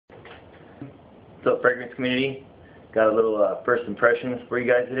What's up, fragrance community? Got a little first impressions for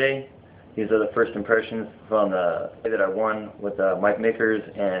you guys today. These are the first impressions from the day that I won with MyMickers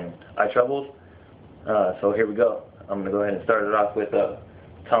and itroublz. So here we go. I'm going to go ahead and start it off with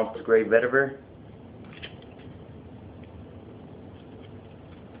Tom's Gray Vetiver.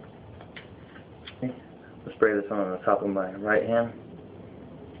 I'll spray this on the top of my right hand.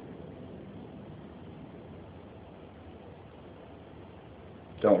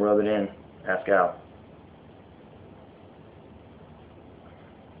 Don't rub it in. Ask Al.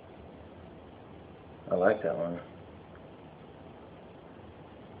 I like that one.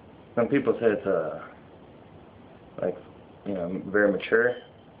 Some people say it's like, you know, very mature.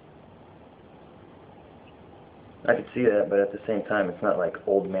 I could see that, but at the same time, it's not like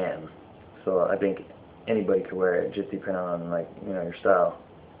old man. So I think anybody could wear it, just depending on, like, you know, your style.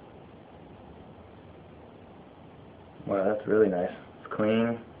 Wow, that's really nice. It's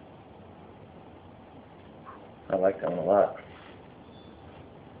clean. I like that one a lot.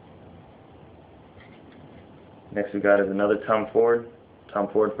 Next we got is another Tom Ford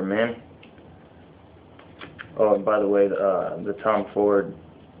for men. Oh, and by the way, the Tom Ford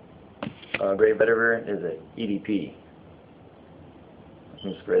Gray Vetiver is an EDP. I'm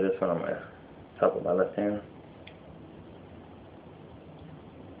going to spray this one on my top of my left hand.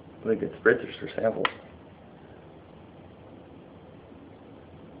 Really good spritzers for samples.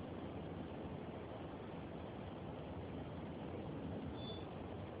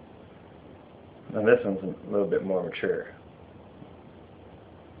 Now this one's a little bit more mature.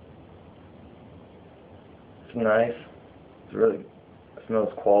 It's nice. It's really, it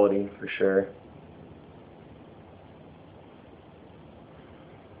smells quality for sure.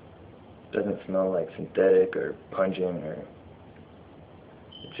 Doesn't smell like synthetic or pungent, or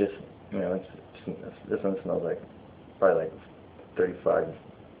it just, you know, this one smells like probably like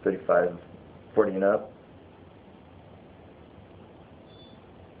 35, 40 and up.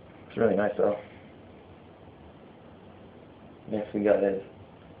 It's really nice though. Next we got is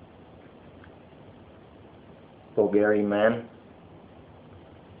Bulgari Man,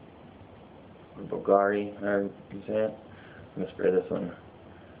 or Bulgari, however you say it. I'm going to spray this one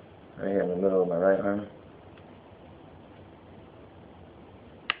right here in the middle of my right arm.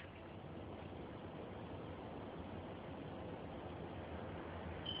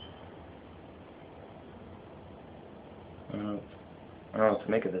 I don't know what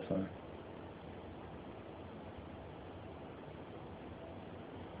to make of this one.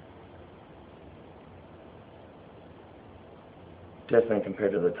 Definitely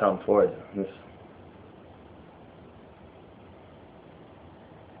compared to the Tom Ford. This,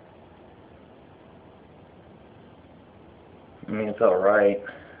 I mean, it's alright.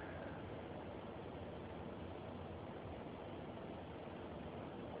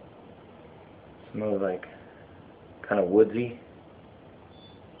 Smells like kind of woodsy.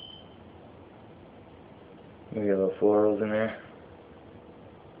 Maybe a little florals in there.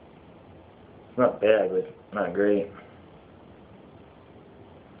 It's not bad, but not great.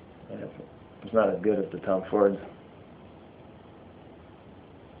 Yeah, it's not as good as the Tom Fords.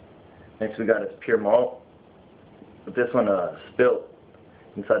 Next we got is Pure Malt. But this one spilt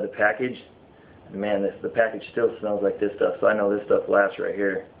inside the package. And man, the package still smells like this stuff, so I know this stuff lasts right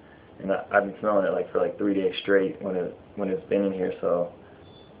here. And I've been smelling it like for like 3 days straight when it's been in here, so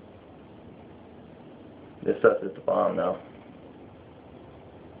this stuff is the bomb though.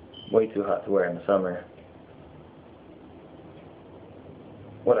 Way too hot to wear in the summer.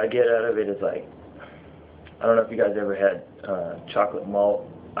 What I get out of it is, like, I don't know if you guys ever had chocolate malt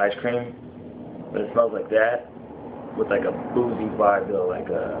ice cream, but it smells like that with like a boozy vibe though,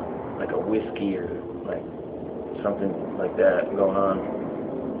 like a whiskey or like something like that going on.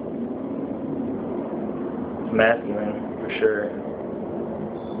 It's masculine for sure.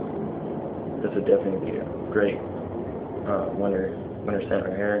 This would definitely be a great winter scent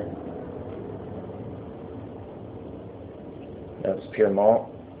right here. That was Pure Malt.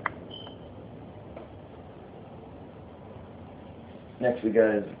 Next we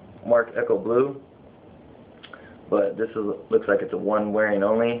got is Mark Echo Blue, but this looks like it's a one wearing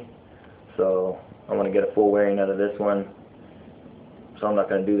only, so I want to get a full wearing out of this one. So I'm not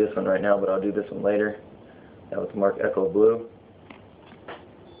going to do this one right now, but I'll do this one later. That was Mark Echo Blue.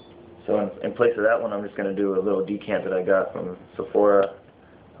 So in place of that one, I'm just going to do a little decant that I got from Sephora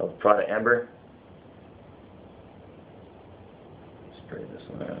of Prada Amber. Spray this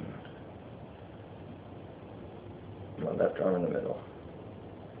one in. My left arm in the middle.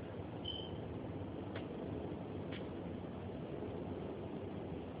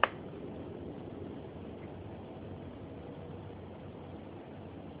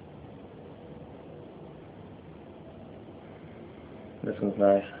 This one's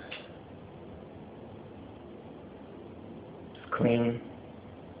nice. It's clean.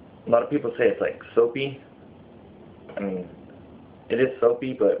 A lot of people say it's like soapy. I mean, it is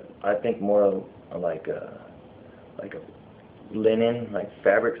soapy, but I think more like a linen, like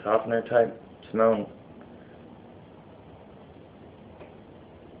fabric softener type smell.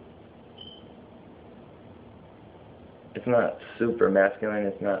 It's not super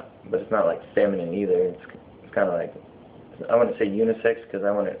masculine. But it's not like feminine either. It's kind of like, I wouldn't say unisex because I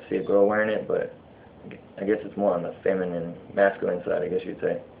wouldn't see a girl wearing it, but I guess it's more on the feminine, masculine side, I guess you'd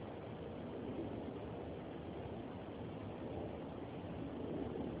say.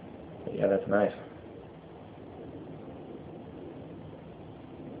 But yeah, that's nice.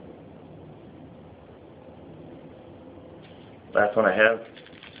 Last one I have.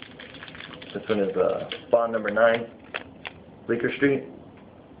 This one is Bond number 9, Bleeker Street.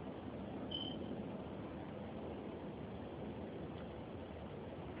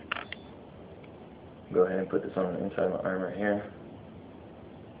 Go ahead and put this on the inside of my arm right here.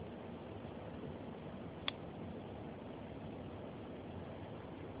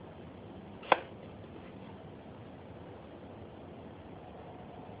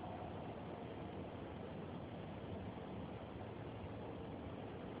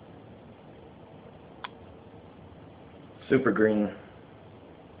 Super green.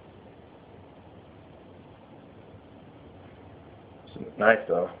 It's nice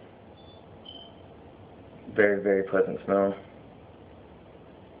though. Very, very pleasant smell.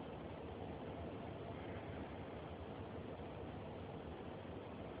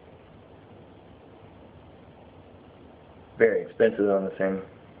 Very expensive on the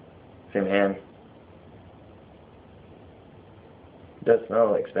same hand. It does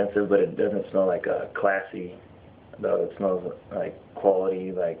smell expensive, but it doesn't smell like classy. Though it smells like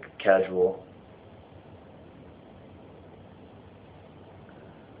quality, like casual.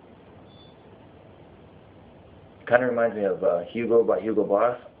 Kind of reminds me of Hugo by Hugo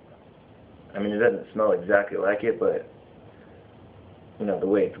Boss. I mean, it doesn't smell exactly like it, but you know, the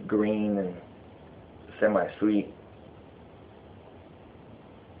way it's green and semi-sweet.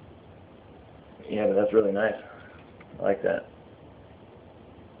 Yeah, but that's really nice. I like that.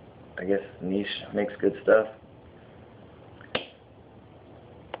 I guess Niche makes good stuff.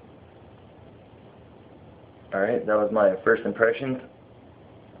 Alright, that was my first impressions.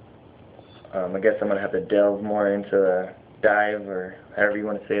 I guess I'm going to have to delve more into dive, or however you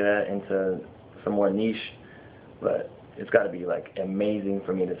want to say that, into some more niche. But it's got to be like amazing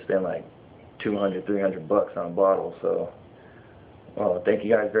for me to spend like $200, $300 on a bottle. So, well, thank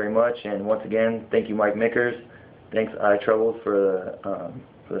you guys very much. And once again, thank you, MyMickers. Thanks, itroublz, for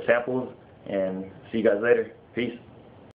the samples. And see you guys later. Peace.